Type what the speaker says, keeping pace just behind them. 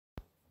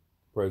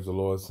Praise the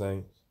Lord,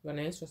 saints.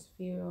 Bwana Yesu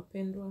asifiwe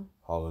wapendwa.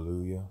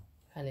 Hallelujah.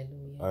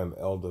 Hallelujah. I am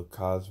Elder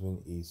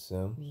Cosmin E.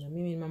 Sims. Na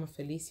mimi ni Mama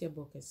Felicia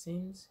Boke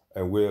Sims.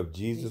 And we're of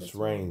Jesus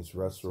Reigns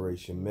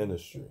Restoration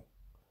Ministry.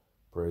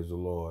 Praise the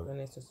Lord.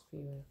 Bwana Yesu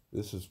asifiwe.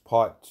 This is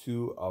part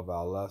 2 of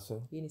our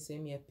lesson. Hii ni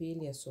sehemu ya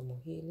pili ya somo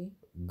hili.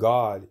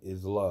 God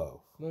is love.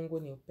 Mungu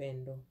ni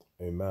upendo.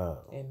 Amen.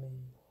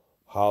 Amen.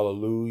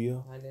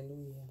 Hallelujah.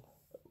 Hallelujah.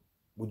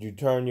 Would you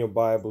turn your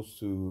Bibles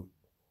to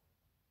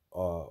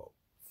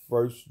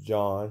 1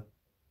 John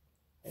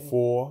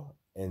 4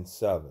 and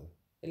 7.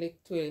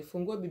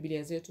 Fungue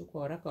Biblia zetu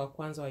kwa waraka wa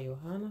kwanza wa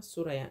Yohana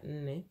sura ya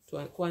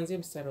 4 kuanzia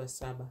mstari wa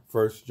 7.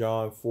 1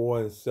 John 4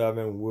 and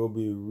 7, we'll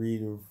be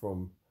reading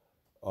from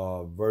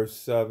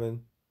verse 7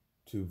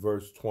 to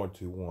verse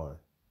 21.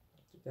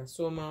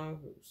 Tutasoma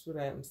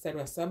sura ya mstari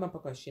wa 7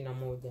 mpaka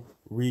 21.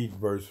 Read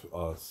verse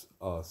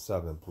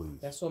 7, please.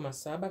 Tutasoma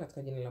 7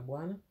 katika jina la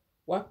Bwana.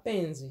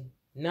 Wapenzi,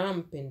 na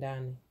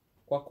mpendane,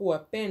 kwa kuwa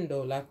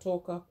pendo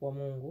latoka kwa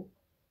Mungu,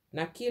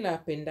 na kila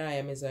apendaye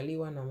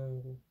amezaliwa na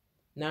Mungu,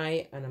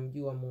 naye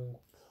anamjua Mungu.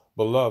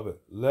 Beloved,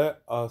 let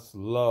us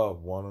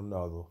love one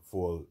another,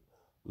 for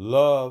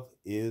love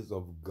is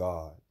of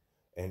God,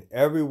 and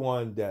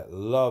everyone that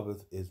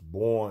loveth is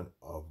born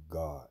of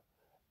God,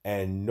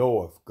 and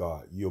knoweth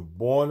God. You're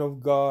born of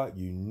God,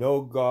 you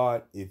know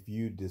God if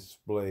you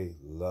display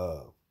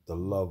love, the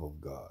love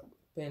of God.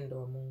 Pendo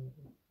wa Mungu.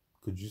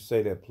 Could you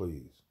say that,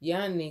 please?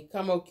 Yani,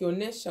 kama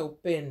ukionesha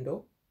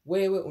upendo,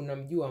 wewe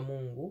unamjua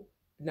Mungu,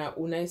 na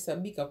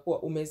unahesabika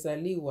kuwa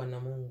umezaliwa na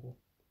Mungu.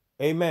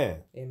 Amen.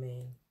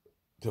 Amen.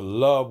 To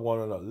love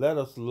one another. Let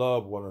us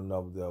love one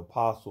another. The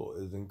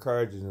apostle is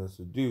encouraging us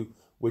to do,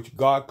 which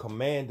God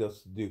commanded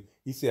us to do.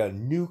 He said, a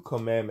new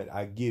commandment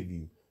I give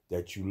you,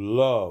 that you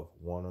love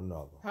one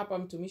another. Hapa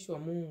mtumishi wa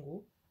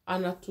Mungu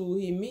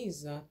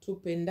anatuhimiza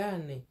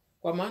tupendane.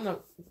 Kwa maana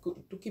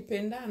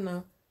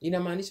tukipendana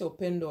inamaanisha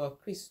upendo wa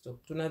Kristo.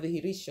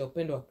 Tunadhihirisha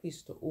upendo wa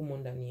Kristo umo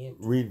ndani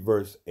yetu. Read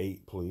verse 8,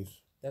 please.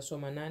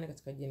 Tasoma 8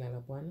 katika jina la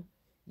Bwana.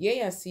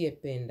 Yeye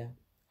asiyependa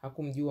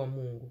hakumjua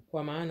Mungu,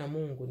 kwa maana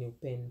Mungu ni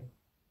upendo.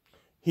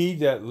 He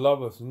that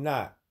loveth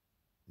not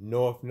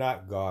knoweth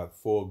not God,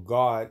 for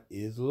God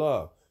is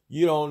love.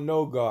 You don't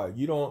know God.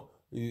 You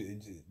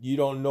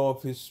don't know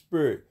of his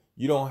spirit.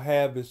 You don't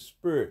have his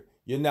spirit.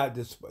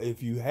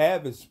 If you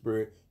have his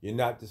spirit, you're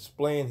not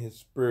displaying his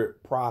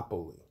spirit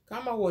properly.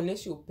 Kama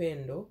huoneshi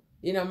upendo,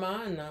 ina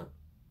maana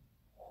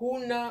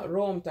huna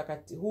Roho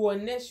Mtakatifu.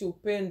 Huoneshi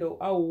upendo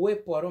au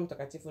uwepo wa Roho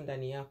Mtakatifu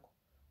ndani yako.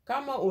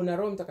 Kama una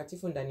Roho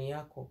Mtakatifu ndani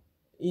yako,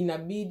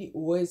 inabidi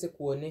uweze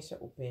kuonesha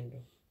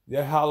upendo.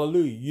 Yeah,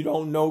 hallelujah. You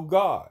don't know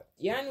God.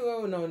 Yani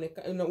wewe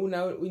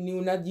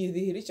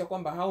unajidhihirisha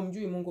kwamba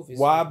haumjui Mungu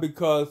vizuri. Why?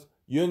 Because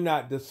you're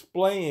not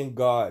displaying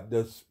God.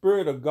 The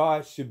Spirit of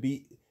God should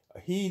be,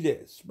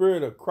 the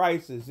Spirit of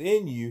Christ is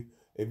in you.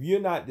 If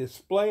you're not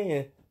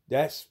displaying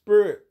that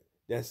Spirit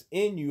that's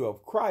in you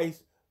of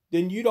Christ,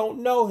 then you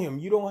don't know him.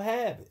 You don't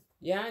have it.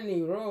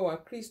 Yani Roho wa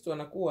Kristo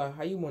anakuwa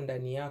hayumo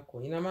ndani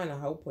yako. Ina maana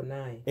haupo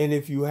naye. And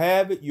if you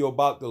have it, you're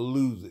about to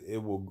lose it.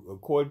 It will,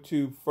 according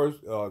to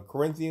 1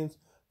 Corinthians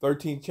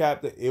 13th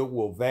chapter, it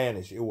will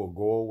vanish. It will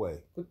go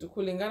away.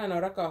 Kulingana na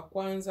waraka wa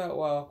kwanza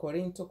wa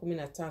Korinto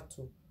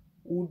 13,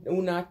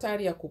 una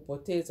hatari ya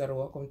kupoteza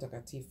Roho wako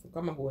Mtakatifu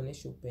kama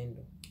huoneshi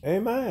upendo.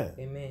 Amen.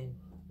 Amen.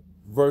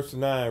 Verse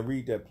 9,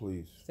 read that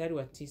please. Mstari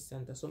wa 9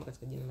 nitasoma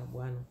katika jina la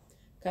Bwana.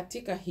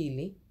 Katika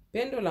hili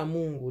pendo la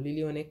Mungu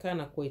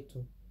lilionekana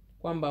kwetu,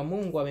 kwamba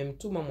Mungu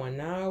amemtuma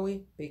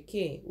mwanawe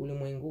pekee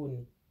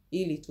ulimwenguni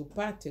ili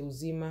tupate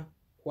uzima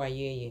kwa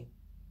yeye.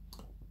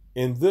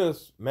 In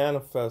this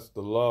manifests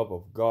the love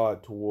of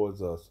God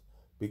towards us,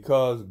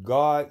 because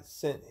God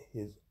sent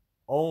his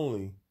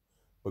only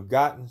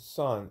begotten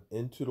Son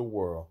into the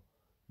world,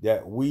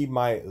 that we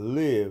might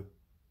live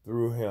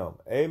through him.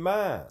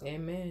 Amen.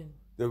 Amen.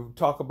 They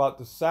talk about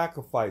the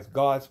sacrifice,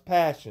 God's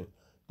passion,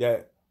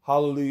 that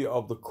hallelujah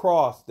of the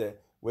cross,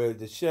 that where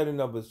the shedding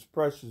of his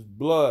precious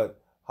blood,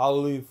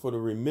 hallelujah, for the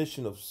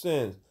remission of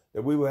sins,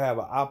 that we will have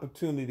an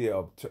opportunity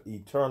of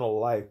eternal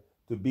life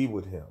to be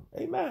with him.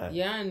 Amen.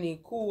 Yani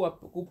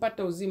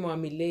kupata uzima wa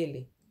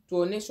milele.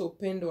 Tuoneshe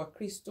upendo wa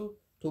Kristo,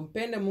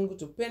 tumpende Mungu,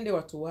 tupende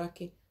watu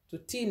wake,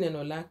 tutii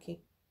neno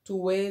lake,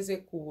 tuweze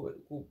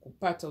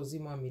kupata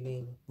uzima wa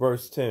milele.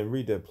 Verse 10,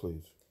 read that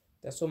please.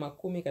 Tasoma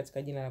 10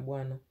 katika jina la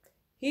Bwana.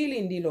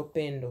 Hili ndilo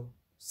pendo,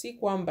 si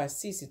kwamba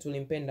sisi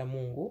tulimpenda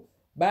Mungu,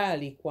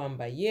 bali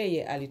kwamba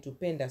yeye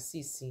alitupenda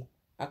sisi,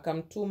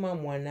 akamtuma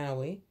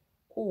mwanawe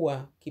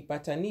kuwa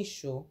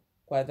kipatanisho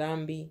kwa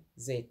dhambi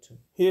zetu.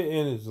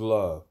 Herein is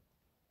love,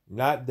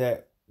 not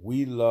that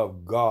we love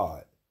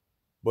God,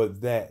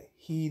 but that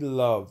he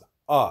loved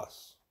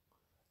us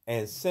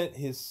and sent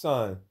his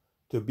Son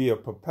to be a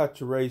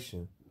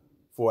perpetuation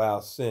for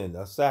our sin,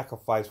 a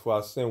sacrifice for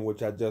our sin,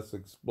 which I just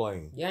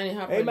explained. Yani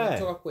hapa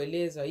nitoka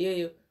kueleza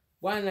yeye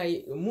Bwana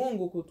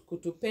Mungu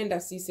kutupenda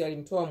sisi,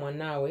 alimtoa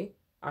mwanawe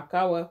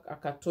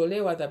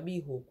akatolewa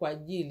dhabihu kwa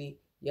ajili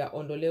ya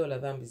ondoleo la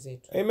dhambi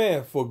zetu.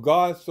 Amen. For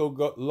God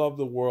so loved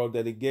the world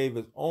that he gave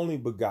his only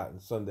begotten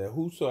Son, that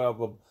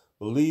whosoever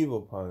believe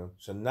upon him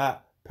shall not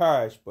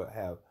perish but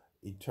have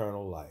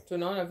eternal life.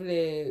 Tunaona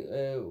vile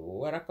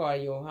waraka wa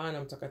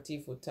Yohana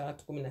mtakatifu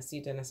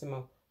 3:16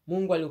 inasema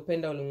Mungu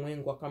aliupenda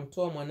ulimwengu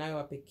akamtoa mwanawe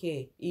wa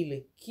pekee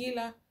ili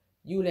kila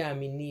yule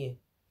aaminie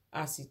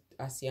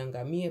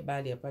asiangamie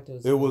bali apate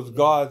uzima. It was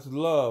God's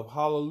love,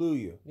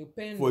 hallelujah,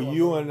 for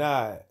you and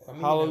I,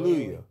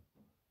 hallelujah,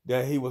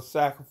 that he would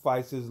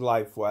sacrifice his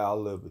life for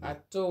our liberty.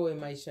 Atoe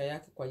maisha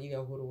yake kwa ajili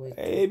ya uhuru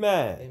wetu.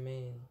 Amen.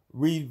 Amen.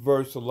 Read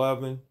verse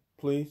 11,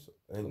 please,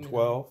 and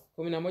 12.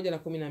 11 na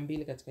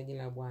 12 katika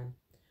jina la Bwana.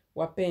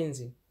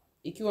 Wapenzi,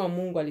 ikiwa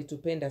Mungu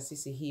alitupenda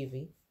sisi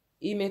hivi,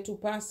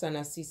 imetupasa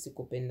na sisi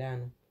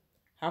kupendana.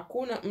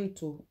 Hakuna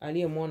mtu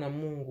aliyemwona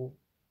Mungu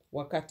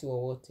wakati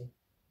wowote.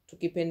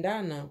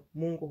 Tukipendana,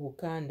 Mungu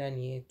hukaa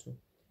ndani yetu,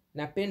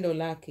 na pendo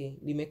lake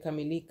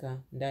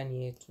limekamilika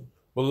ndani yetu.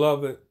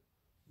 Beloved,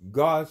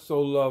 God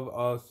so loved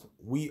us,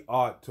 we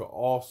ought to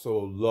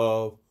also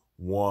love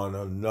one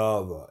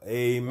another.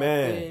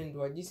 Amen.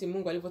 Wapendwa, jinsi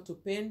Mungu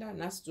alivyotupenda,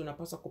 nasi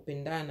tunapaswa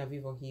kupendana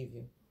vivyo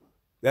hivyo.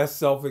 That's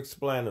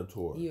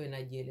self-explanatory. Hiyo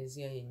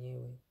inajielezea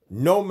yenyewe.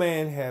 No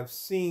man have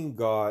seen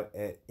God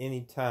at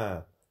any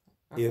time.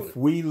 If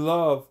we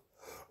love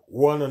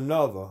one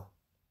another,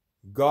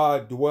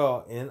 God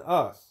dwell in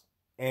us,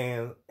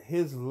 and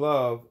his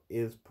love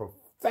is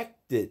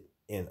perfected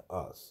in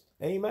us.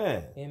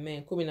 Amen.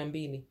 Amen.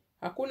 12.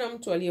 Hakuna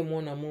mtu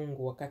aliyemwona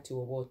Mungu wakati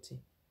wowote.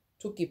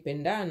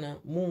 Tukipendana,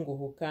 Mungu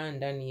hukaa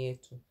ndani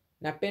yetu,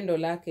 na pendo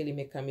lake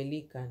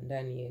limekamilika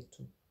ndani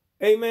yetu.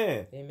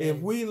 Amen. Amen.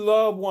 If we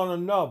love one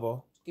another,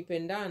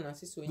 tukipendana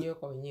sisi wenyewe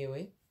kwa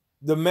wenyewe,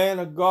 the man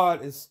of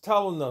God is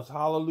telling us,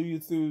 hallelujah,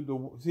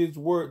 through his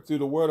word, through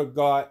the word of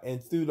God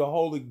and through the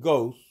Holy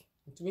Ghost,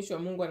 mtumishi wa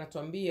Mungu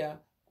anatuambia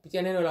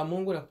kupitia neno la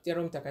Mungu na kupitia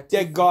Roho that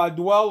Mtakatifu God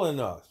dwell in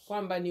us.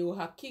 kwamba ni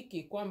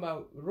uhakiki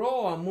kwamba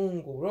Roho wa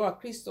Mungu, Roho wa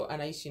Kristo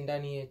anaishi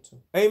ndani yetu.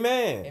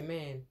 Amen.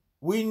 Amen.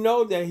 We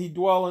know that he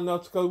dwell in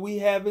us because we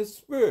have his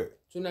spirit.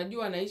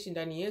 Tunajua anaishi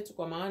ndani yetu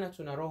kwa maana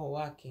tuna Roho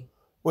wake.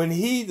 When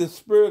he, the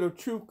Spirit of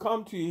truth,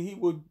 come to you, he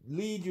will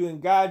lead you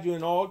and guide you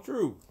in all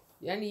truth.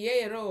 Yani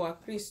yeye Roho wa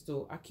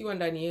Kristo akiwa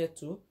ndani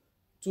yetu,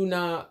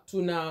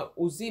 tuna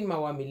uzima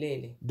wa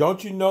milele.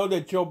 Don't you know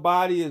that your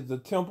body is the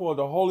temple of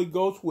the Holy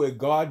Ghost where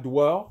God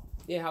dwell?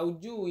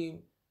 Haujui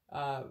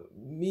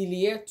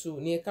mili yetu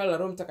ni hekalu la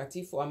Roho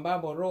Mtakatifu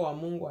ambapo Roho wa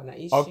Mungu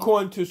anaishi?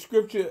 According to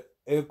scripture,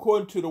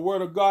 according to the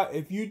word of God,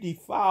 if you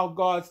defile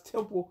God's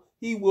temple,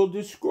 he will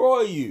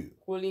destroy you.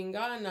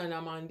 Kulingana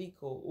na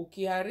maandiko,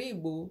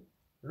 ukiharibu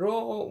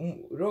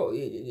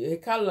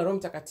hekalu la Roho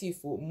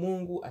Mtakatifu,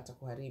 Mungu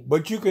atakuharibu.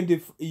 But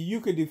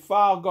you can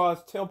defile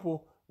God's temple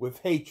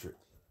with hatred.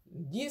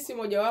 Jinsi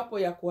mojawapo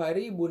ya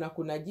kuharibu na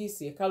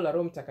kunajisi hekalu la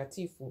Roho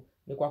Mtakatifu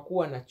ni kwa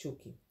kuwa na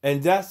chuki.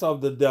 And that's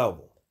of the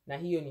devil. Na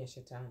hiyo ni ya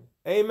shetani.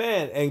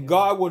 Amen. And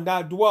God will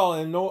not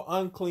dwell in no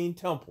unclean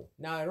temple.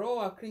 Na Roho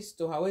wa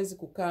Kristo hawezi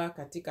kukaa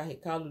katika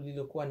hekalu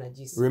lililokuwa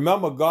najisi.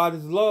 Remember, God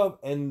is love,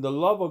 and the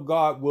love of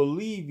God will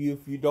leave you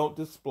if you don't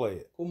display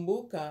it.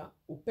 Kumbuka,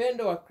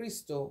 upendo wa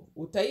Kristo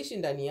utaishi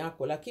ndani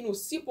yako, lakini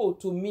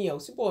usipoutumia,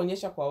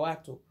 usipoonyesha kwa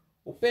watu,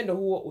 upendo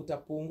huo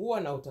utapungua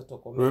na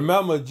utatokomea.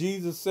 Remember,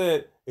 Jesus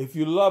said, if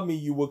you love me,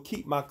 you will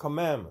keep my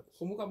commandments.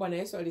 Kumbuka Bwana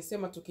Yesu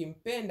alisema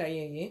tukimpenda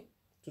yeye,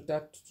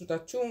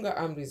 tutachunga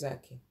amri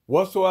zake.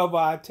 Whatsoever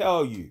I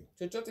tell you,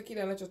 chochote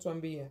kile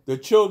anachotuambia. The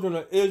children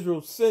of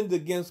Israel sinned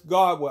against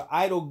God with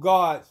idol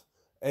gods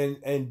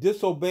and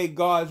disobeyed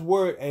God's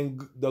word,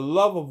 and the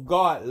love of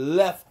God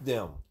left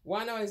them.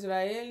 Wana wa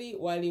Israeli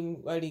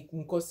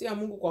walimkosea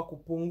Mungu kwa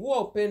kupungua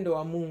upendo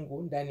wa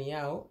Mungu ndani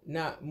yao,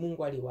 na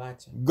Mungu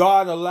aliwaacha.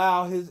 God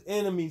allowed his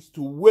enemies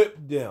to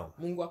whip them.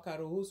 Mungu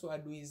akaruhusu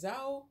adui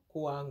zao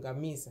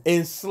kuwaangamiza.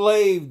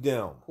 Enslaved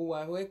them.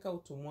 Kuwaweka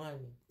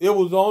utumwani. It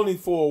was only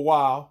for a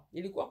while.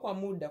 Ilikuwa kwa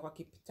muda,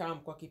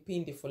 kwa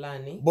kipindi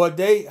fulani. But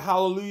they,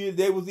 hallelujah,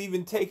 they was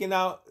even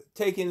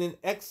taken in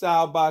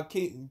exile by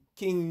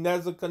King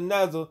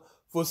Nebuchadnezzar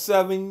for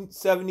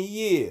 70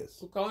 years.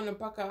 Tukaona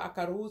mpaka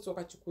akaruhusu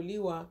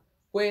wakachukuliwa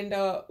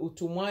kwenda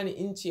utumwani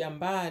nchi ya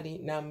mbali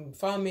na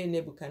mfalme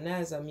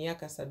Nebukadnezar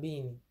miaka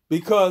 70.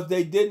 Because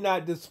they did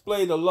not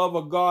display the love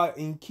of God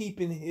in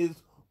keeping his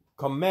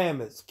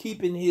commandments,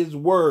 keeping his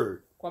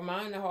word. Kwa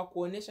maana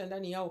hawakuonesha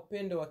ndani yao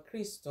upendo wa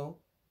Kristo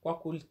kwa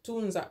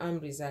kutunza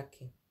amri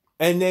zake.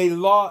 And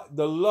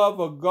the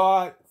love of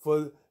God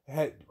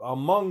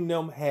among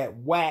them had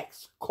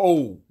waxed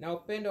cold. Na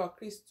upendo wa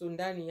Kristo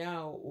ndani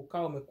yao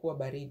ukawa umekuwa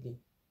baridi.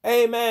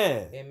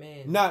 Amen.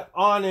 Amen. Not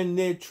honoring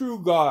their true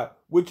God,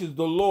 which is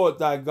the Lord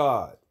thy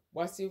God.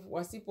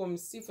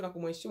 Wasipomsifu na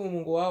kumheshimu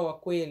Mungu wao wa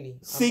kweli.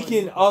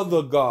 Seeking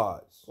other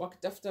gods.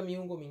 Wakitafuta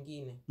miungu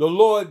mingine. The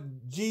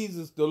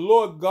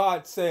Lord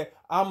God said,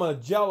 I'm a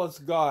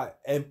jealous God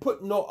and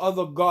put no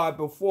other God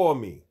before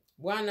me.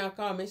 Bwana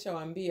akawa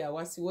ameshawaambia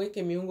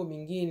wasiweke miungu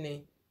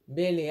mingine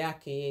mbele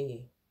yake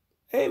yeye.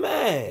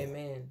 Amen.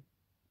 Amen.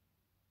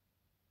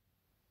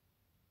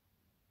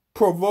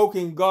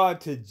 Provoking God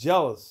to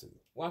jealousy.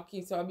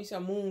 Wakisababisha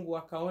Mungu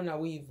akaona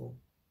wivu.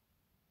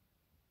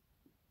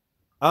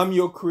 I'm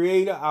your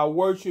creator, I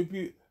worship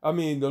you. I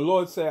mean, the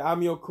Lord said,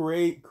 I'm your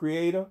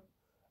creator.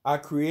 I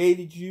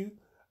created you.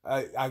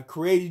 I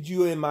created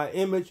you in my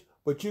image,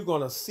 but you're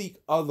going to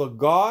seek other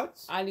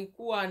gods.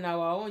 Alikuwa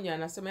anawaonya,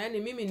 anasema yani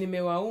mimi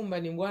nimewaumba,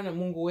 ni Bwana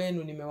Mungu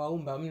wenu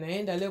nimewaumba.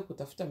 Mnaenda leo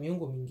kutafuta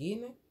miungu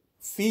mingine?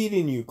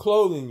 Feeding you,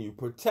 clothing you,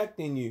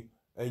 protecting you,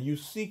 and you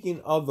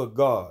seeking other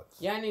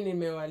gods. Yani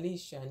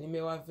nimewalisha,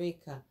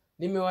 nimewavika,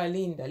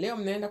 nimewalinda. Leo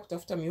mnaenda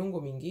kutafuta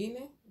miungu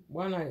mingine?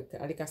 Bwana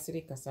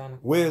alikasirika sana.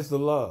 Where's the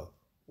love?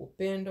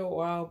 Upendo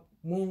wa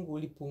Mungu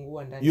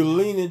ulipungua ndani. You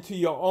lean into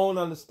your own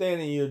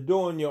understanding, you're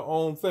doing your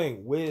own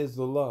thing. Where's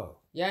the love?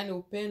 Yani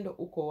upendo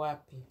uko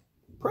wapi?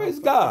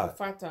 Praise God.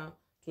 Kufuata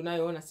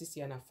tunayoona sisi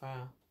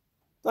yanafaa.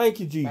 Thank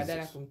you, Jesus.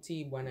 Badala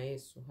kumtii Bwana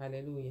Yesu.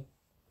 Hallelujah.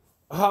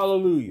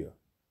 Hallelujah.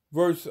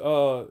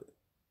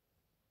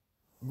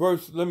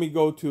 Let me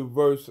go to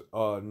verse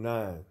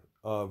 9,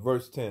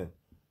 verse 10.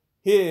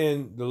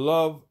 Herein the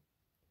love,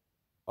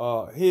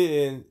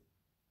 herein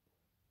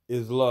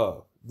is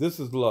love. This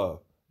is love.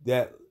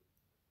 That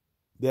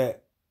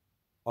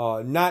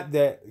not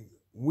that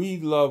we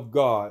love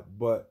God,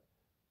 but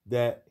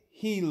that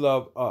he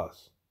loved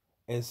us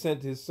and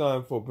sent his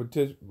son for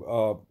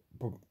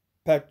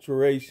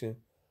perpetuation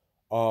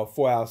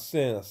for our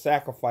sin, a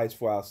sacrifice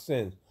for our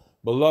sins.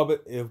 Beloved,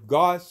 if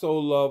God so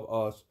loved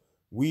us,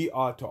 we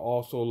ought to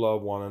also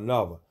love one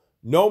another.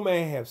 No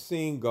man have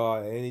seen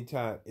God at any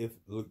time.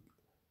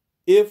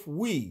 If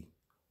we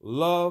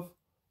love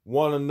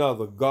one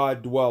another,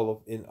 God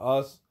dwelleth in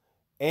us,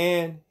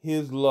 and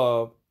his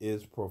love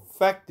is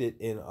perfected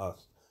in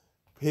us.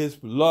 His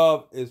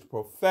love is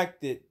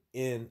perfected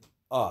in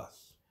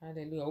us.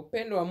 Hallelujah.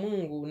 Upendo wa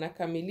Mungu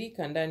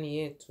unakamilika ndani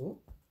yetu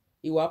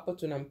iwapo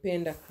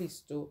tunampenda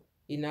Kristo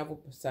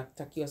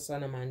inavyotakiwa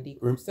sana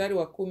maandiko. Mstari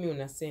wa 10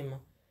 unasema,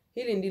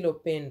 hili ndilo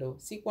pendo,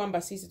 si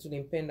kwamba sisi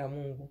tulimpenda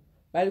Mungu,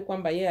 bali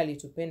kwamba yeye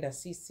alitupenda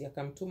sisi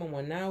akamtuma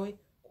mwanawe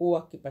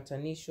kuwa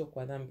kipatanisho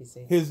kwa dhambi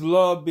zetu. His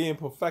love being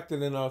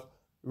perfected in us.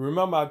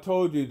 Remember I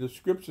told you the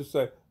scripture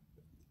say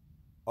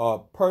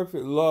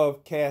perfect love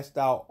cast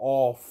out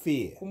all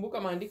fear.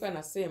 Kumbuka maandiko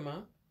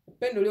yanasema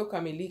upendo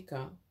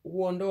uliokamilika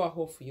huondoa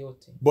hofu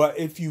yote. But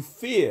if you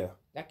fear,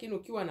 lakini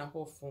ukiwa na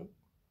hofu,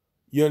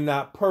 you're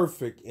not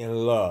perfect in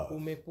love.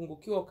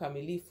 Umepungukiwa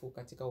ukamilifu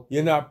katika upendo.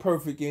 You're not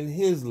perfect in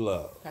his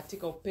love.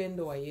 Katika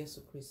upendo wa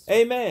Yesu Kristo.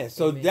 Amen.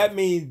 So amen. That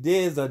means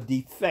there's a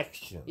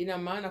defection. Ina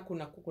maana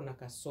kuna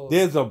kasoro.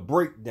 There's a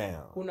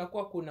breakdown.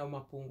 Kuna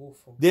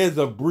mapungufu. There's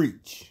a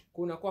breach.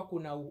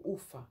 Kuna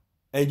ufa.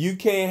 And you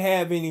can't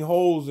have any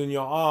holes in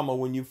your armor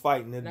when you're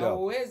fighting the devil. Na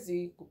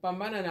huwezi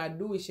kupambana na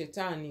adui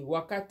shetani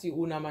wakati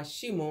una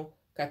mashimo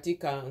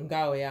katika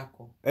ngao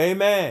yako.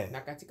 Amen.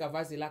 Na katika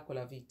vazi lako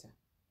la vita.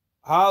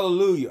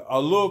 Hallelujah.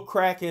 A little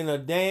crack in a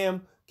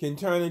dam can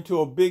turn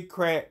into a big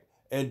crack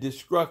and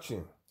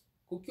destruction.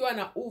 Kukiwa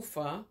na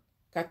ufa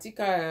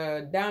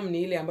katika damu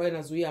ni ile ambayo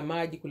inazuia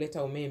maji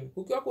kuleta umeme.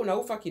 Kukiwa kuna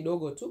ufa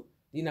kidogo tu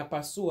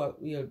linapasua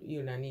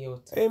hiyo nani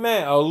yote.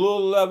 Amen. A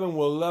little leaven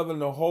will leaven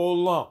the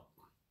whole lump.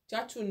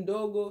 Chachu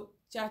ndogo,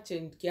 chache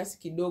kiasi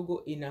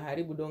kidogo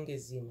inaharibu donge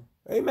zima.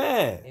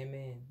 Amen.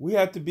 Amen. We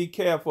have to be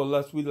careful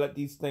lest we let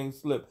these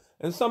things slip.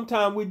 And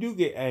sometimes we do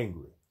get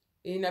angry.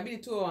 Inabidi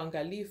tuwe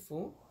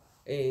waangalifu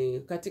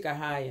katika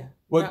haya.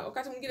 Na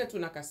wakati mwingine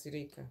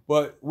tunakasirika.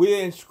 But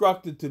we're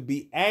instructed to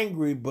be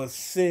angry but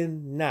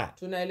sin not.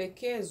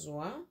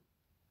 Tunaelekezwa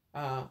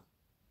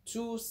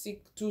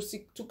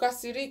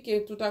tukasirike,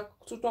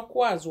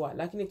 tutakwazwa,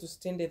 lakini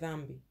tusitende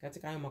dhambi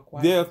katika hayo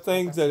makwazo. There are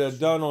things that are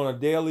done on a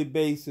daily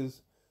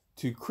basis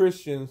to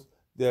Christians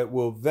that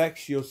will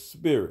vex your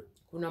spirit.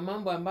 Kuna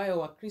mambo ambayo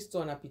Wakristo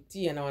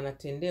wanapitia na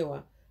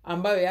wanatendewa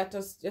ambayo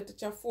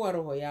yatachafua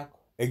roho yako.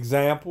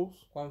 Examples.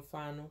 Kwa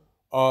mfano,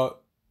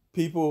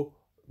 people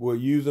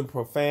were using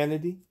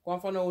profanity. Kwa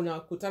mfano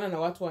unakutana na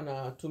watu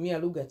wanatumia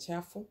lugha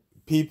chafu.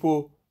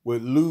 People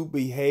with lewd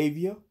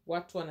behavior.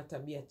 Watu wana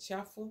tabia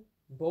chafu,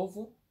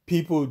 mbovu.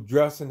 People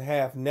dressing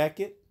half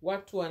naked.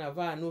 Watu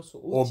wanavaa nusu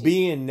uchi. Or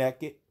being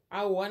naked.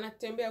 Au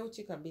wanatembea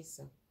uchi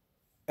kabisa.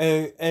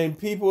 And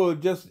people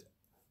just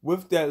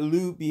with that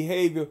lewd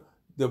behavior,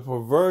 the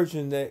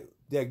perversion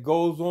that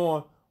goes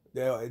on,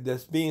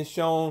 that's being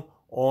shown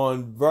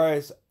on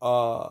various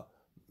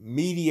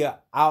media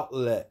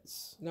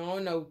outlets.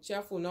 Naona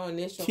uchafu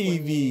unaoonyeshwa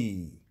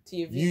TV,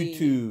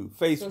 YouTube,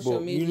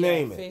 Facebook, media, you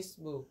name it.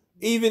 Facebook.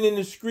 Even in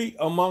the street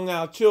among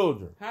our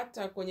children.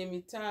 Hata kwenye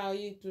mitaa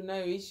hii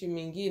tunayoishi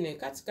mingine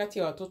katikati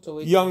ya watoto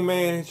wetu. Young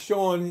man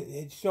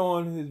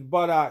showing his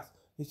buttocks.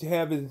 He should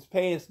have his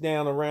pants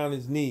down around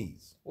his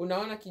knees.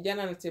 Unaona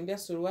kijana anatembea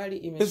suruali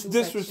imeshuka chini.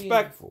 It's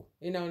disrespectful.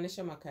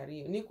 Inaonyesha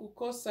makario. Ni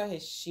kukosa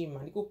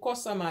heshima, ni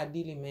kukosa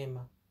maadili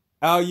mema.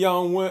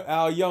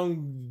 Our young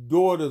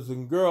daughters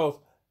and girls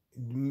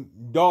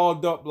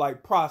dolled up like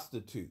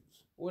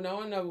prostitutes.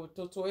 Unaona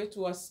watoto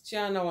wetu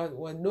wasichana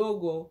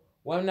wadogo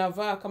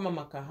wanavaa kama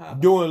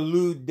makahaba. Doing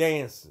lewd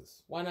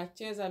dances.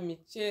 Wanacheza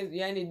michezo,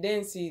 yani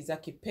dansi za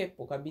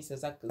kipepo kabisa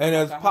za And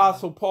as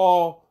Apostle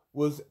Paul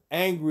was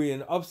angry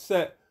and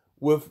upset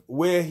with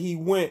where he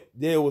went,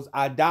 there was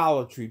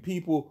idolatry,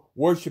 people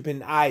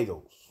worshiping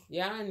idols.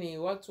 Yani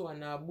watu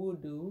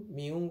wanaabudu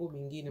miungu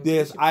mingine.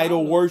 There's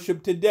idol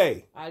worship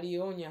today.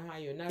 Alionya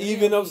hayo. Na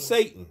even of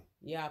Satan.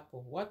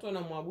 Yapo. Watu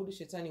wanamwabudu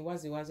shetani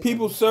wazi wazi.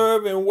 People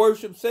serve and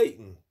worship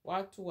Satan.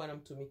 Watu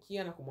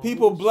wanamtumikia na kumwabudu.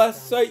 People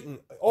bless Satan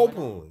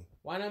openly.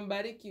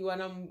 Wanambariki,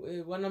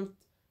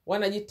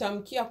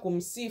 wanajitamkia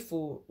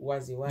kumsifu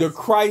wazi wazi. The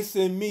Christ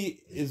in me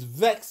is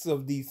vexed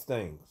of these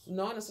things.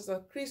 Unaona sasa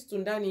Kristo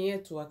ndani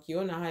yetu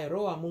akiona haya,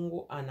 roho wa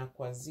Mungu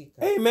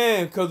anakwazika.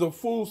 Amen. Because a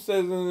fool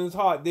says in his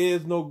heart there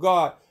is no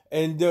God,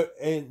 and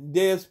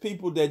there's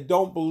people that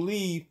don't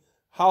believe,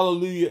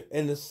 hallelujah,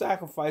 in the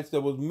sacrifice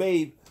that was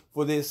made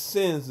for their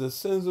sins, the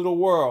sins of the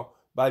world,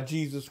 by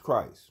Jesus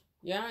Christ.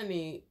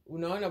 Yani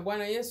unaona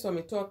Bwana Yesu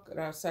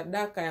ametoa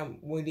sadaka ya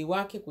mwili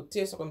wake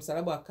kuteswa kwa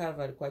msalaba wa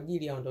Calvary kwa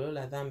ajili ya ondoleo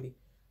la dhambi.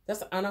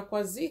 Sasa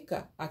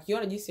anakwazika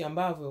akiona jinsi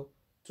ambavyo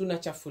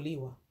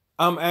tunachafuliwa.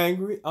 I'm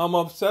angry, I'm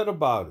upset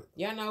about it.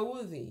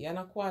 Yanaudhi,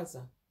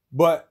 yanakwaza.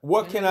 But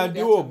what can I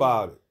do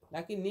about it?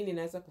 Lakini nini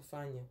naweza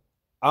kufanya?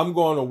 I'm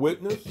going to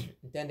witness.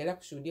 Nitaendelea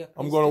kushuhudia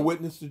Kristo. I'm going to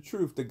witness the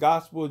truth, the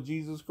gospel of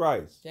Jesus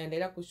Christ.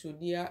 Nitaendelea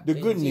kushuhudia the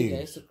good news.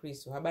 Yesu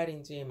Kristo, habari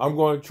njema. I'm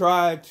going to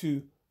try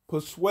to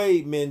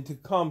persuade men to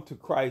come to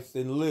Christ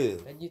and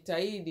live.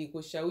 Najitahidi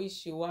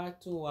kushawishi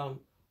watu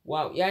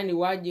yani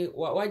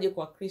waje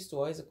kwa Kristo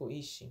waweze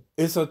kuishi.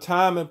 It's a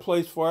time and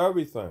place for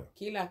everything.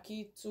 Kila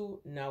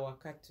kitu na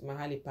wakati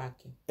mahali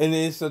pake. And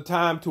it's a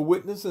time to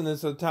witness, and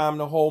it's a time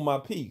to hold my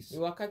peace. Ni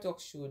wakati wa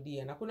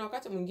kushuhudia, na kuna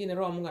wakati mwingine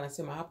roho wa Mungu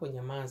anasema hapo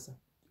nyamaza.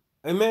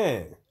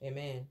 Amen.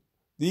 Amen.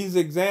 These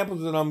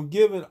examples that I'm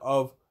giving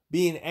of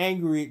being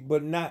angry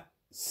but not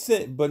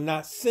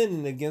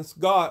sinning against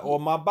God or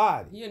my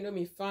body. Hiyo ndio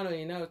mifano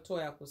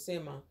ninayotoa ya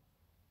kusema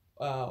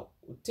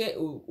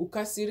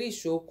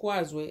ukasirishwe,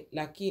 ukwazwe,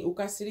 lakini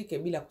ukasirike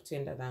bila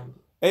kutenda dhambi.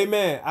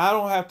 Amen. I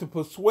don't have to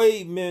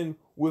persuade men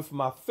with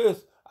my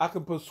fist. I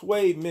can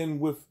persuade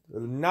men with the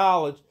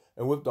knowledge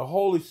and with the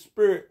Holy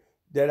Spirit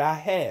that I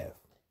have.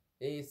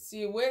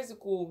 Siwezi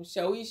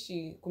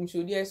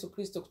kumshuhudia Yesu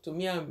Kristo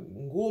kutumia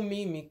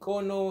ngumi,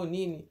 mikono,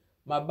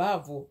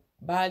 mabavu,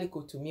 bali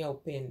kutumia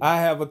upendo. I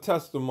have a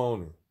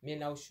testimony.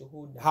 Nina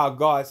ushuhuda. How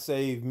God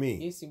saved me.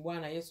 Jinsi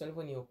Bwana Yesu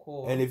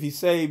alivyoniokoa. And if he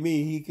saved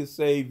me, he can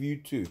save you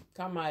too.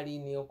 Kama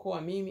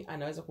aliniokoa mimi,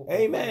 anaweza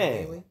kukuokoa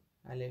wewe.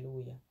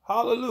 Hallelujah.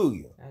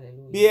 Hallelujah.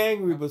 Hallelujah. Be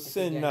angry but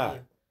sin not.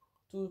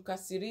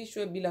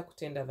 Tukasirishwe bila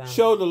kutenda dhambi.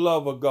 Show the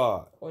love of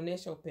God.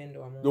 Onesha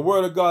upendo wa Mungu. The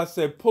word of God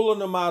said, pulling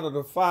them out of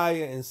the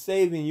fire and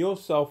saving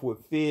yourself with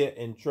fear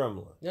and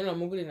trembling. Neno la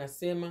Mungu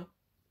linasema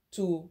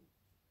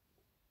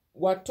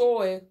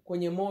watoe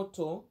kwenye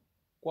moto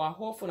kwa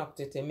hofu na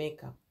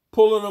kutetemeka.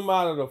 Pulling them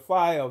out of the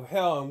fire of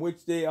hell in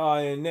which they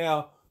are in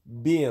now,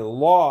 being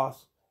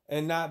lost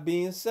and not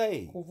being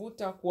saved.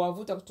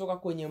 Kuwavuta kutoka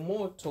kwenye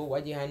moto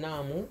wa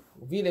jehanamu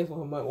vile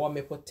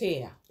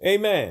wamepotea.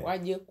 Amen.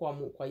 Waje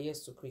kwa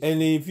Yesu Kristo.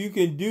 And if you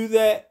can do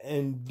that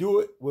and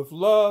do it with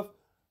love,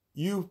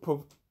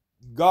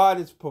 God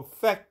is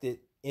perfected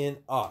in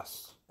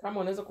us. Kama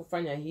unaweza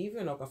kufanya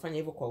hivyo na ukafanya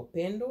hivyo kwa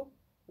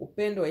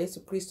upendo wa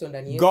Yesu Kristo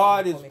ndani yetu,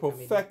 God is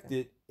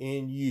perfected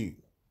in you.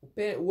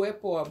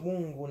 Uwepo wa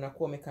Mungu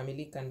unakuwa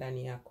umekamilika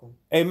ndani yako.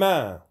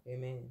 Amen.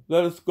 Amen.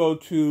 Let us go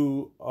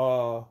to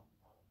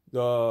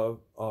the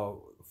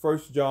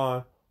 1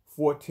 John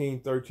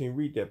 14:13.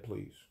 Read that,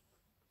 please.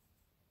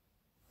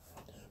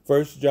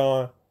 1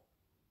 John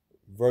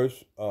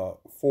verse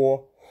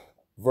 4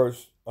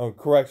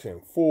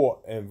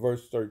 and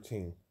verse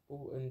 13.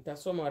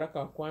 Nitasoma waraka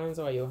wa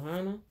kwanza wa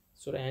Yohana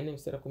sura ya 4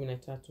 mstari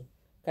 13.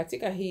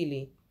 Katika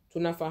hili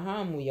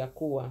tunafahamu ya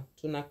kuwa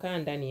tunakaa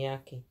ndani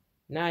yake,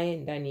 naye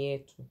ndani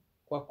yetu,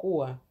 kwa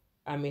kuwa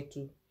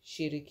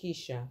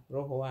ametushirikisha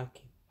roho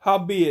wake.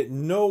 Howbeit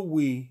know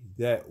we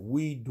that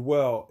we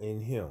dwell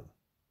in him,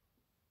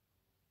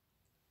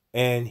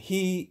 and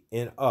he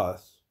in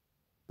us,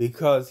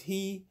 because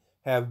he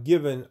have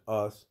given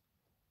us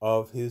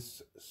of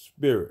his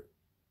Spirit.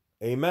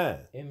 Amen.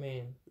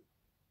 Amen.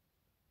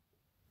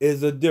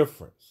 Is a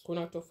difference.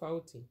 Kuna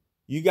tofauti.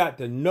 You got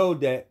to know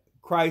that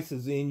Christ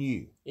is in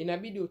you.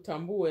 Inabidi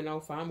utambue na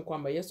ufahamu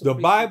kwamba Yesu The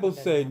Kristo. Bible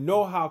said,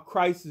 know how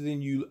Christ is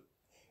in you,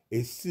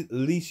 at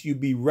least you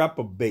be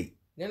reprobate.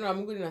 Neno la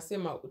Mungu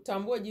linasema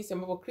utambue jinsi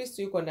ambavyo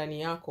Kristo yuko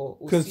ndani yako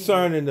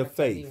concerning the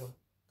faith.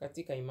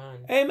 Katika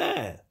imani.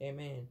 Amen.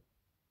 Amen.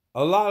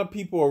 A lot of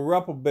people are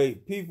reprobate.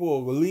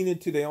 People are leaning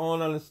to their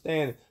own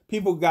understanding.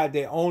 People got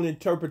their own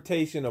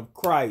interpretation of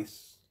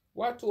Christ.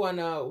 Watu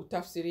wana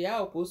utafsiri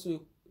yao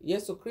kuhusu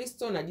Yesu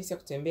Kristo na jinsi ya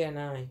kutembea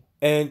naye.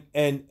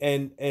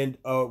 And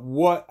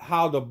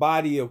how the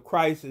body of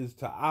Christ is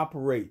to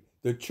operate,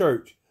 the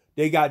church.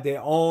 They got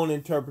their own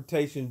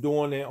interpretation,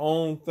 doing their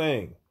own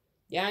thing.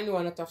 Yani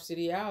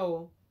wanatafsiri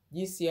yao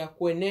jinsi ya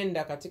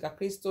kuenenda katika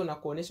Kristo na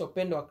kuonesha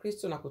upendo wa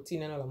Kristo na kutii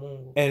neno la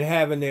Mungu. And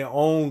having their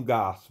own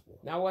gospel.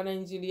 Na wana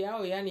injili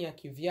yao yani ya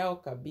kivyao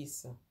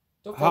kabisa.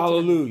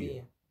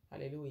 Hallelujah.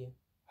 Hallelujah.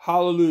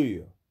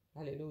 Hallelujah.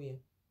 Hallelujah.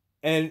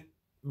 And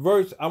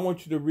I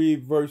want you to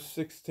read verse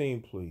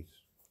 16, please.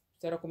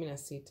 Mstari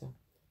 16.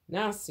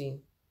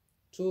 Nasi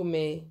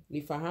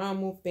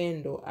Tumelifahamu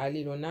pendo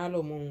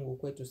alilonalo Mungu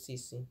kwetu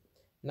sisi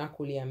na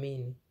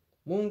kuliamini.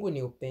 Mungu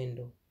ni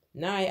upendo,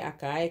 naye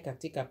akaaye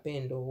katika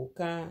pendo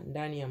hukaa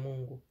ndani ya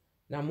Mungu,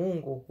 na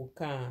Mungu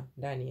hukaa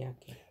ndani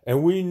yake.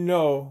 And we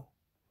know,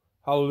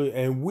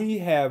 hallelujah, and we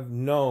have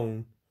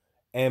known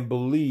and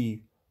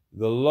believed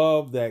the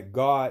love that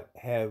God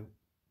have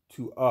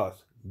to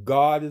us.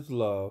 God is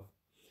love,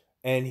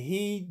 and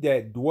he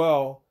that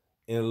dwell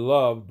in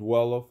love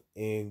dwelleth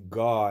in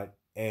God,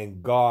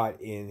 and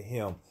God in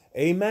him.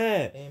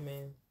 Amen.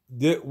 Amen.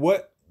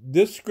 What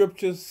this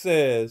scripture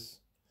says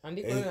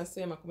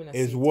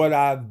is what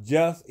I've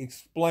just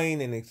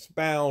explained and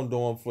expound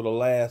on for the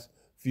last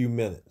few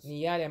minutes.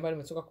 Ni yale ambayo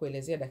nimetoka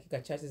kuelezea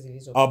dakika chache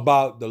zilizopita.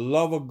 About the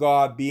love of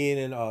God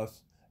being in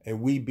us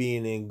and we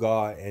being in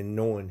God and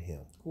knowing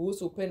him.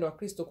 Kuhusu upendo wa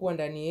Kristo kuwa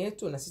ndani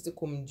yetu na sisi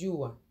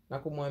kumjua na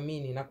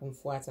kumwamini na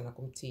kumfuata na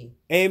kumtii.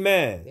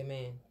 Amen.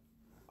 Amen.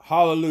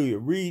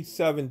 Hallelujah. Read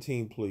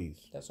 17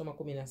 please. Tasoma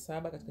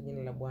 17 katika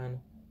jina la Bwana.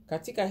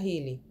 Katika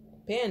hili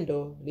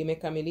pendo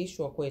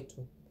limekamilishwa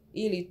kwetu,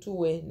 ili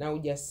tuwe na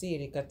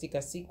ujasiri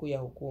katika siku ya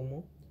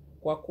hukumu,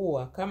 kwa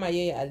kuwa kama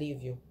yeye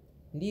alivyo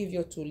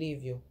ndivyo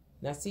tulivyo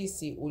na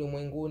sisi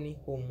ulimwenguni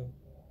humu.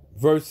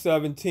 Verse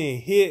 17,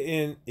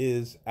 herein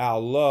is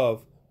our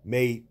love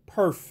made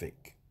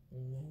perfect.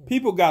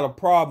 People got a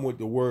problem with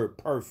the word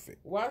perfect.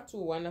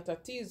 Watu wana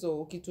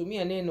tatizo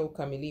ukitumia neno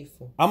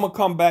ukamilifu. I'm going to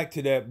come back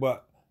to that, but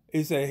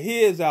it said,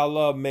 here is our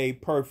love made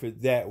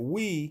perfect, that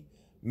we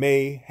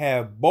may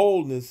have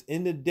boldness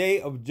in the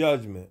day of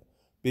judgment,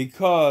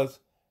 because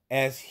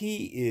as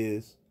he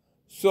is,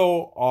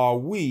 so are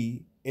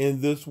we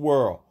in this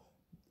world.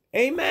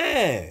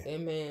 Amen.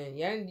 Amen.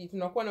 Yani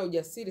tunakuwa na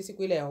ujasiri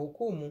siku ile ya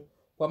hukumu,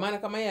 kwa maana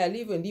kama yeye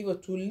alivyo ndivyo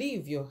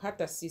tulivyo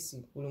hata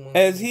sisi ulimwenguni.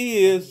 As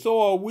he is,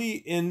 so are we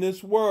in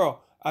this world.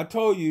 I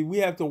told you we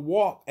have to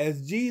walk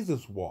as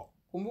Jesus walked.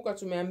 Kumbuka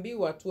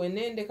tumeambiwa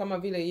tuenende kama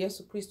vile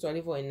Yesu Kristo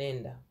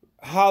alivyoenenda.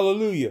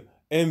 Hallelujah.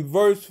 In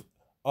verse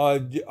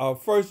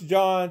 1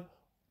 John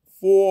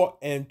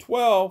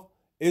 4:12,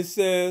 it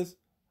says,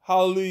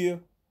 hallelujah,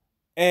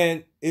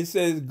 and it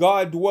says,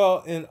 God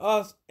dwell in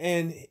us,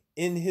 and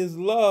in his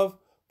love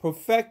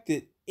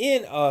perfected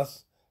in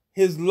us,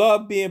 his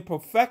love being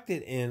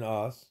perfected in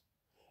us.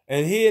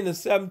 And here in the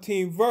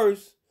 17th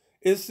verse,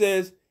 it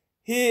says,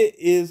 here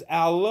is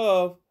our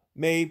love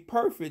made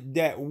perfect,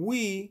 that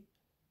we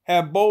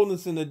have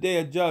boldness in the day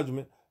of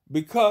judgment,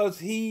 because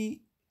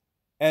he,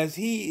 as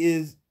he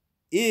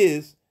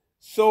is,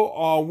 so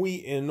are we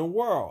in the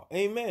world.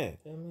 Amen.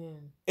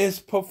 Amen. It's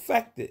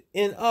perfected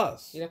in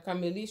us.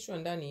 Inakamilishwa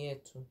ndani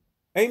yetu.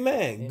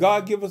 Amen. Amen.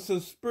 God give us a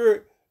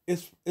spirit.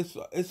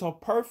 It's a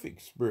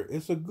perfect spirit.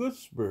 It's a good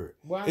spirit.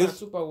 The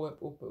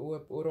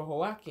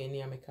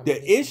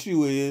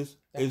issue is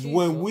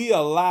when we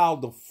allow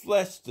the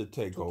flesh to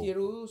take over.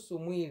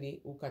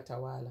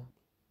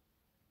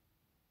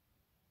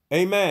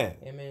 Amen.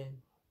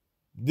 Amen.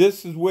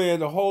 This is where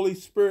the Holy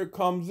Spirit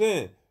comes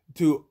in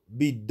to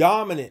be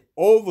dominant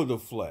over the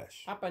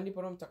flesh.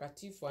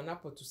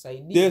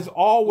 There's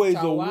always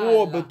a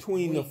war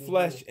between the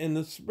flesh and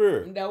the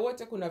spirit.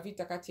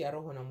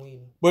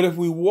 But if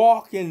we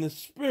walk in the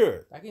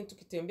spirit,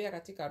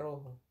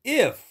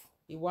 if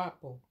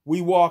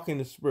we walk in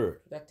the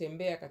spirit,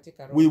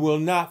 we will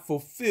not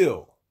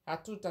fulfill,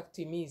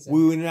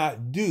 we will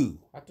not do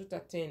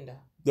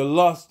the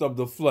lust of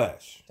the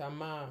flesh.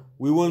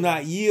 We will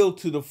not yield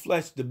to the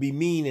flesh to be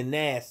mean and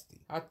nasty.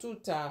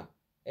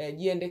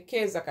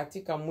 Jiendekeza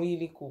katika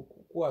mwili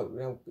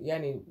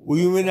yani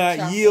we will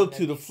not yield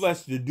to the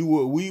flesh to do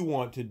what we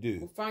want to do.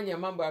 Kufanya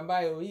mambo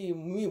ambayo hii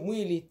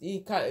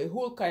mwili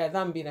hulka ya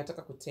dhambi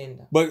inataka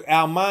kutenda. But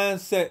our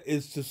mindset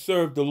is to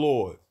serve the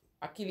Lord.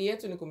 Akili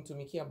yetu ni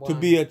kumtumikia Bwana.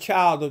 To be a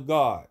child of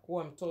God.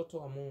 Kuwa mtoto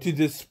wa Mungu. To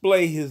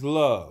display his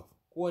love.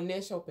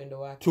 Kuonesha upendo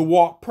wake. To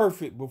walk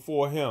perfect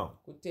before him.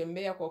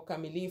 Kutembea kwa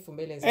ukamilifu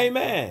mbele zake.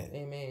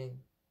 Amen. Amen.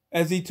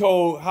 As he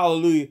told,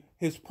 hallelujah,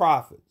 his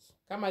prophets.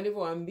 I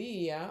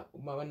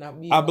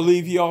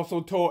believe he also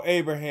told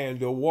Abraham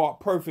to walk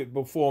perfect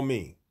before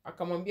me.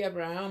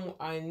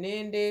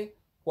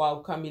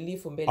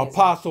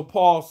 Apostle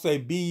Paul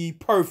said, be ye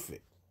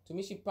perfect.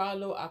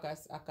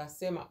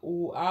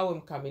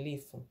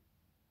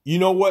 You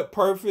know what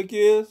perfect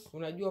is?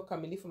 When, I'm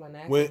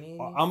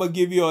going to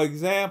give you an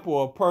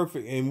example of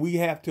perfect, and we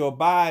have to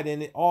abide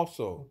in it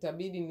also.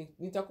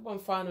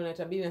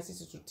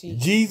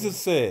 Jesus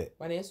said,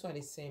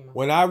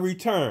 when I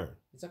return,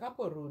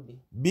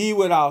 be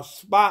without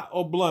spot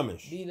or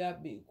blemish. He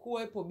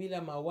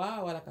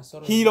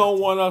don't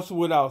want us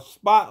without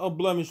spot or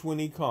blemish when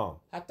he comes.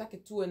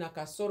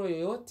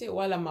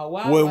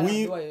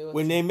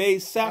 When they made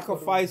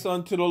sacrifice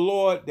unto the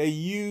Lord, they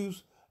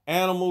used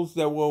animals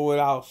that were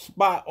without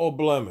spot or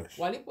blemish.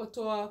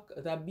 Walipotoa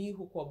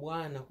dhabihu kwa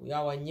Bwana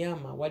ya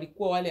wanyama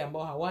walikuwa wale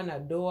ambao hawana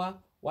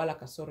doa wala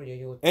kasoro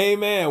yoyote.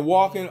 Amen.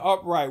 Walking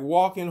upright,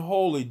 walking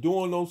holy,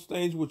 doing those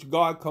things which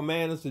God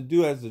commands us to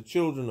do as the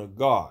children of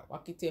God.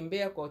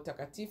 Wakitembea kwa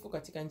utakatifu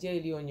katika njia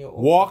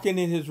iliyonyooka. Walking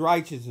in his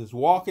righteousness,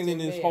 walking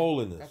in his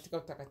holiness. Katika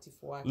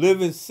utakatifu wake.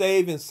 Living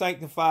saved and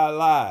sanctified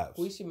lives.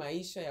 Kuishi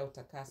maisha ya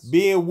utakaso.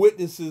 Being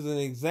witnesses and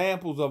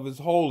examples of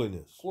his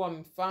holiness. Kuwa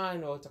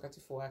mfano wa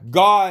utakatifu wake.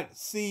 God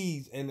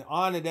sees and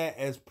honor that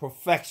as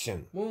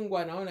perfection. Mungu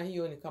anaona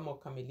hiyo ni kama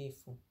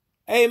ukamilifu.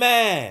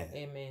 Amen.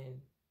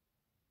 Amen.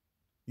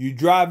 You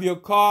drive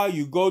your car,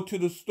 you go to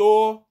the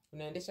store.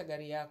 Unaendesha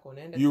gari yako,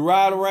 unaenda. You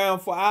ride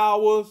around for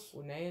hours.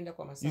 Unaenda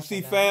kwa masaa. You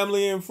see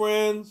family and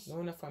friends.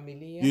 Unaona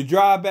familia. You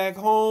drive back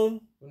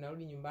home.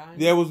 Unarudi nyumbani.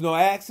 There was no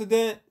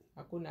accident.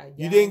 Hakuna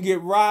ajali. You didn't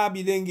get robbed,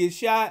 you didn't get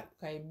shot.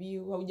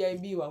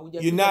 Haujaibiwa.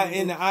 You're not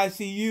in the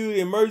ICU,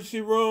 the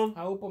emergency room.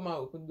 Haupo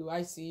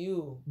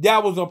ICU.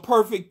 That was a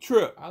perfect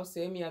trip. Au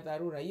sehemu ya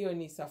dharura. Hiyo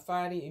ni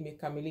safari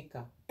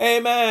imekamilika.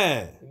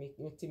 Amen.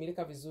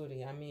 Imetimilika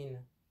vizuri.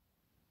 Amina.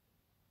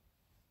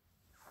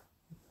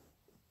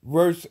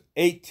 Verse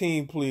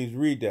 18, please.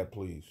 Read that,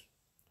 please.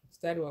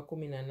 Mstari wa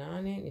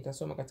 18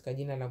 nitasoma katika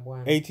jina la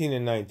Bwana. 18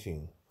 and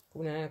 19.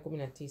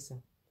 18-19.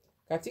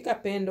 Katika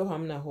pendo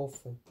hamna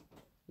hofu,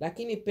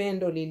 lakini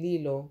pendo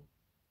lililo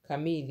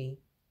kamili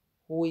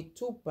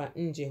huitupa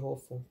nje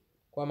hofu,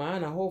 kwa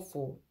maana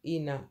hofu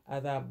ina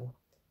adhabu,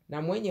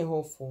 na mwenye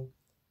hofu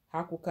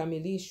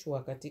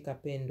hakukamilishwa katika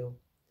pendo.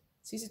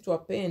 Sisi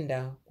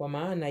twapenda kwa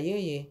maana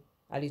yeye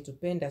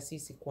alitupenda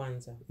sisi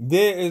kwanza.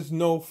 There is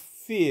no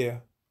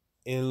fear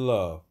in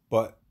love,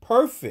 but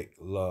perfect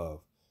love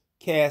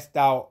cast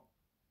out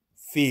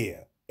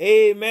fear.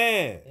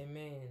 Amen.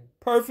 Amen.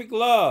 Perfect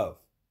love.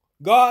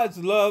 God's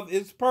love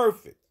is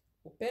perfect.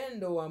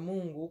 Upendo wa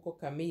Mungu uko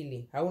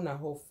kamili, hauna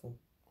hofu.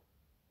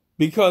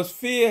 Because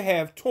fear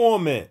have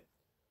torment.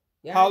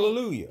 Yani,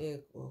 hallelujah.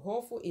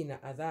 Hofu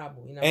ina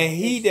adhabu, ina and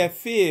he that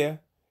fear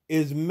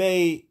is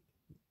made,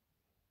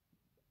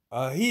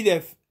 he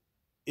that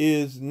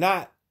is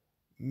not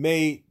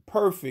made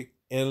perfect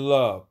in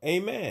love.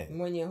 Amen.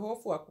 Mwenye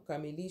hofu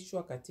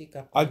hakukamilishwa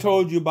katika pendo. I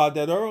told you about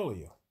that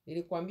earlier.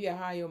 Nilikwambia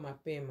hayo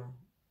mapema.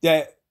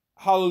 That,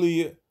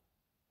 hallelujah,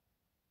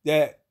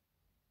 that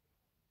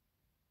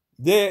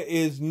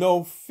there is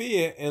no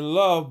fear in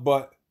love,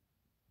 but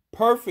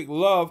perfect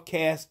love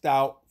casts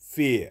out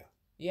fear.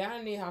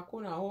 Yani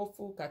hakuna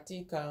hofu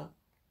katika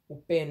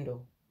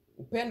upendo.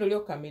 Upendo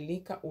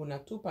uliokamilika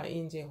unatupa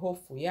nje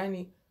hofu.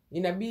 Yani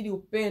inabidi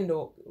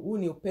upendo, huu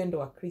ni upendo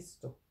wa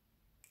Kristo.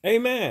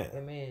 Amen.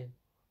 Amen.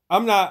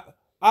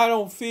 I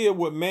don't fear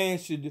what man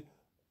should do.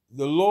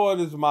 The Lord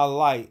is my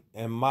light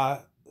and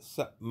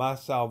my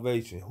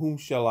salvation. Whom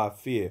shall I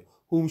fear?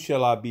 Whom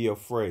shall I be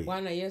afraid?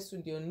 Bwana Yesu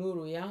ndio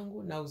nuru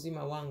yangu na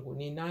uzima wangu.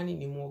 Ni nani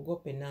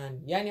nimuogope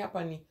nani? Yani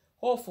hapa ni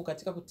hofu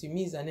katika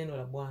kutimiza neno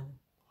la Bwana.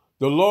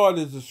 The Lord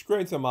is the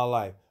strength of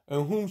my life,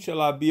 and whom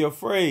shall I be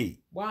afraid?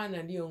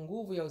 Bwana ndio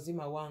nguvu ya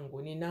uzima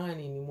wangu. Ni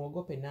nani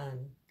nimuogope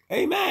nani?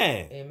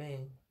 Amen.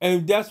 Amen.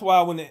 And that's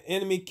why when the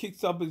enemy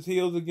kicks up his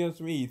heels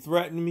against me, he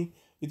threatened me.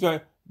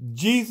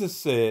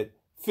 Jesus said,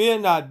 "Fear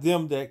not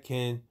them that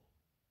can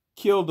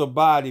kill the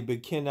body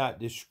but cannot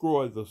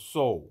destroy the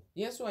soul."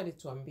 Yesu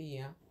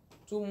alituambia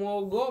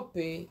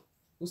tumuogope,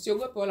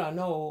 usiogope wala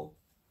wanao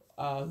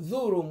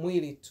dhuru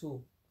mwili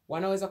tu,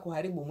 wanaweza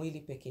kuharibu mwili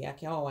peke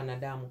yake hao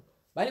wanadamu,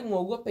 bali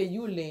muogope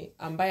yule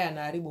ambaye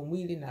anaharibu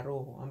mwili na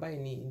roho,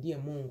 ambaye ndiye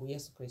Mungu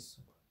Yesu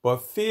Kristo. But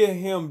fear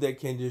him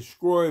that can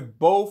destroy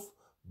both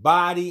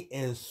body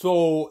and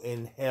soul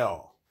in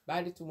hell.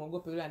 Bali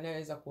tumuogope yule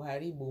anayeweza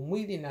kuharibu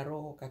mwili na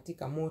roho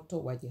katika moto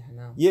wa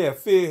jehanamu. Yeah,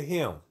 fear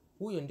him.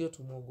 Huyo ndio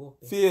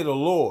tumuogope. Fear the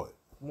Lord.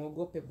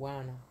 Muogope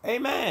Bwana.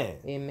 Amen.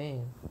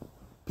 Amen.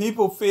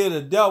 People fear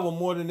the devil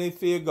more than they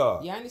fear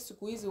God. Yani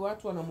siku hizi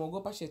watu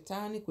wanamuogopa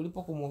shetani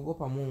kuliko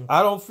kumuogopa Mungu.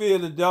 I don't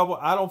fear the devil.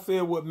 I don't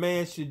fear what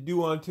man should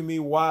do unto me.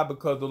 Why?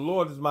 Because the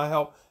Lord is my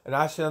help, and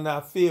I shall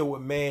not fear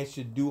what man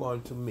should do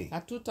unto me.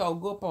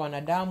 Hatutaogopa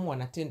wanadamu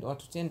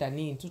watutenda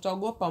nini.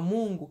 Tutaogopa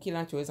Mungu kila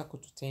anachoweza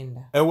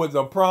kututenda. And with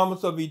the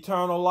promise of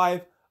eternal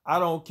life, I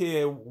don't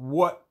care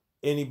what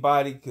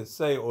anybody could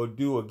say or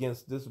do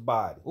against this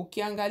body.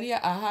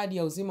 Ukiangalia ahadi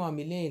ya uzima wa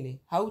milele,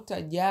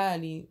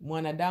 hautajali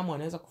mwanadamu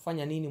anaweza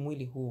kufanya nini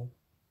mwili huu.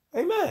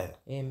 Amen.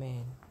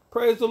 Amen.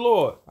 Praise the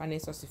Lord. Bwana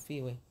Yesu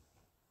asifiwe.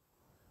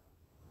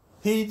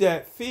 He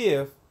that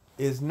feareth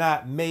is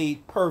not made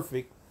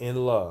perfect in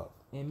love.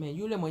 Amen.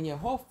 Yule mwenye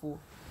hofu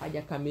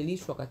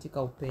hajakamilishwa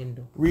katika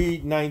upendo.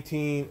 Read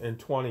 19 and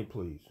 20,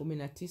 please.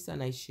 19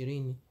 na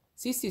 20.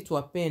 Sisi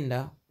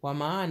twapenda kwa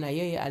maana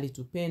yeye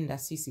alitupenda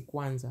sisi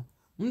kwanza.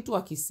 Mtu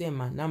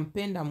akisema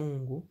nampenda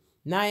Mungu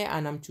naye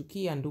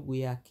anamchukia ndugu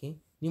yake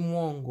ni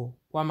mwongo,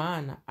 kwa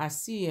maana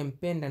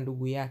asiyempenda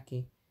ndugu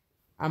yake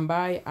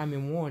ambaye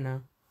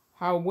amemuona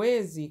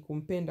hawezi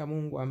kumpenda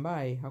Mungu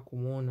ambaye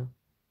hakumuona.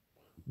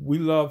 We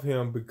love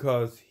him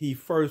because he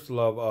first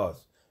loved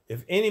us.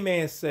 If any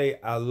man say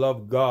I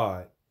love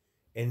God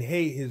and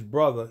hate his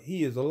brother,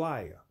 he is a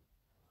liar.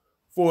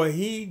 For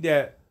he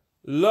that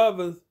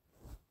loveth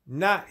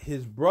not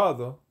his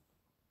brother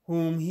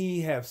whom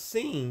he hath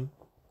seen,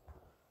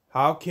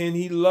 How can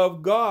he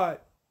love God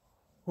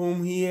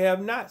whom he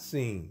have not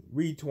seen?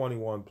 Read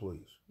 21,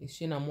 please.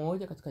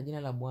 21 katika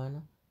jina la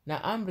Bwana.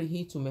 Na amri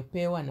hii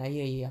tumepewa na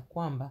yeye, ya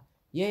kwamba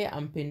yeye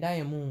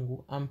ampendaye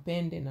Mungu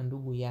ampende na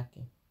ndugu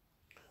yake.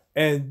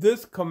 And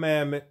this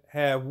commandment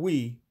have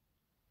we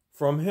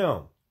from him,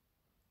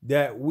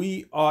 that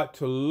we ought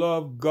to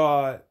love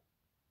God,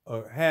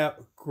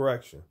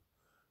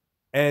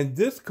 And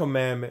this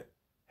commandment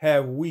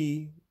have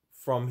we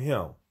from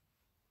him,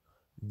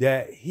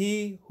 that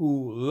he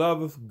who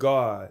loveth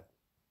God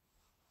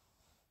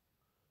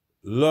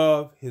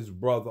love his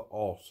brother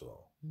also.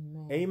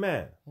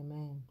 Amen.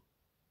 Amen.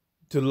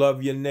 To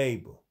love your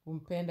neighbor.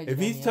 If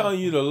he's telling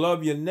you to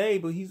love your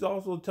neighbor, he's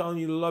also telling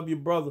you to love your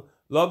brother,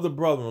 love the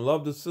brother,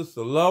 love the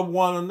sister, love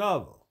one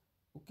another.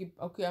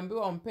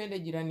 Ukiambiwa umpende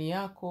jirani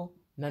yako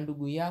na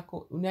ndugu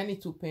yako, yani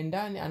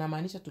tupendane,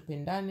 anamaanisha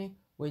tupendane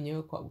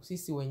wenyewe kwa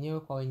sisi, wenyewe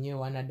kwa wenyewe,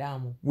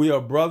 wanadamu. We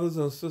are brothers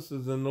and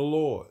sisters in the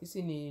Lord.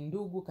 Sisi ni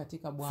ndugu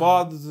katika Bwana.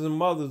 Fathers and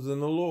mothers in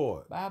the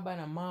Lord. Baba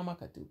na mama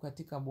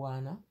katika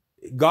Bwana.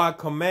 God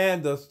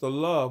commands us to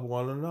love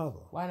one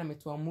another. Bwana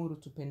ametuamuru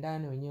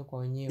tupendane wenyewe kwa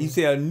wenyewe. He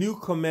said, a new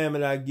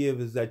commandment I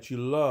give is that you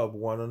love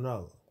one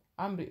another.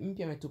 Amri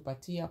mpya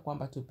ametupatia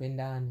kwamba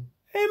tupendane.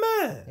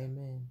 Amen.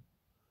 Amen.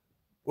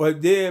 Well,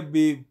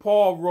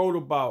 Paul wrote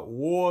about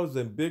wars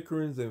and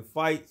bickerings and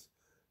fights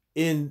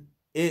in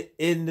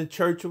the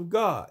church of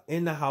God,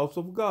 in the house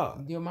of God.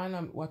 Ndio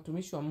maana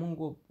watumishi wa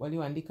Mungu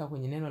walioandika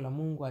kwenye neno la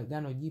Mungu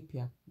Agano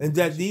Jipya, and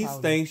that these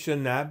things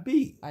should not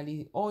be.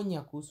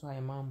 Alionya kuhusu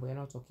haya mambo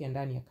yanayotokea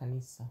ndani ya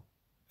kanisa.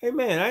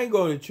 Amen. I ain't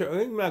going to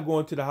church. I'm not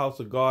going to the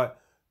house of God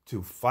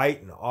to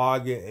fight and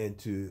argue and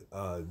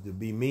to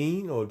be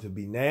mean or to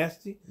be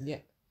nasty.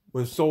 Yeah.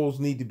 When souls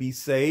need to be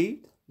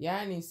saved.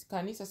 Yani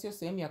kanisa sio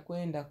sehemu ya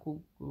kwenda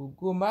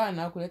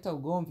kugombana au kuleta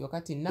ugomvi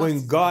wakati nafsi.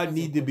 When God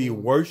need to be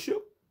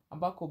worshiped.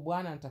 Ambako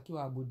Bwana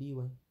anatakiwa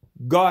abudiwe.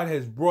 God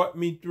has brought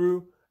me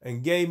through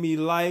and gave me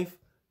life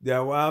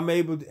that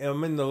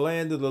I'm in the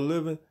land of the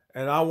living,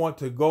 and I want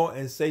to go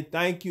and say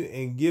thank you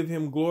and give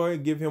him glory,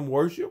 give him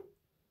worship.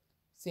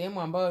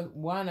 Sehemu ambayo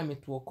Bwana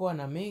ametuokoa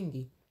na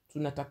mengi,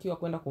 tunatakiwa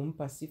kwenda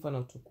kumpa sifa na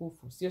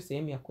utukufu. Sio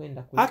sehemu ya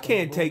kwenda I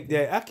can't take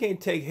that. I can't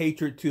take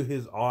hatred to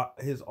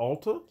his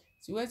altar.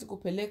 Siwezi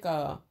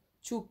kupeleka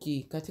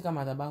chuki katika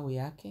madhabahu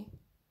yake.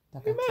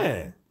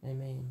 Amen.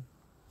 Amen.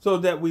 So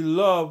that we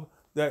love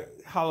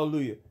that,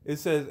 hallelujah. It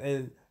says,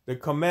 and the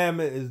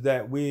commandment is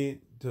that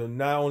we to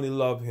not only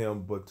love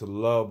him, but to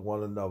love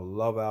one another,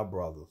 love our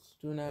brothers.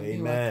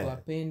 Amen.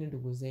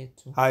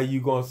 How are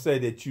you going to say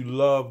that you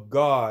love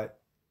God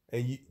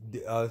and you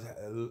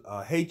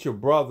hate your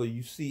brother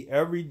you see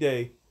every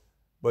day,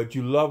 but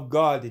you love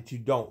God that you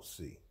don't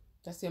see?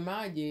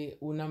 Tasemaje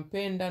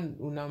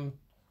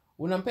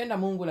unampenda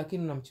Mungu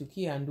lakini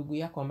unamchukia ndugu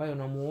yako ambaye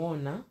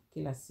unamuona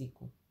kila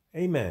siku?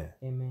 Amen.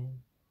 Amen.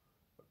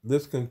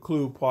 This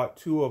concludes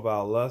part 2 of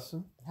our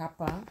lesson.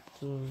 Hapa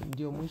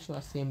ndio mwisho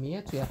wa sehemu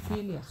yetu ya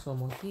pili ya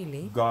somo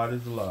hili. God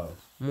is love.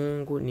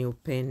 Mungu ni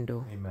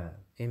upendo. Amen.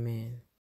 Amen.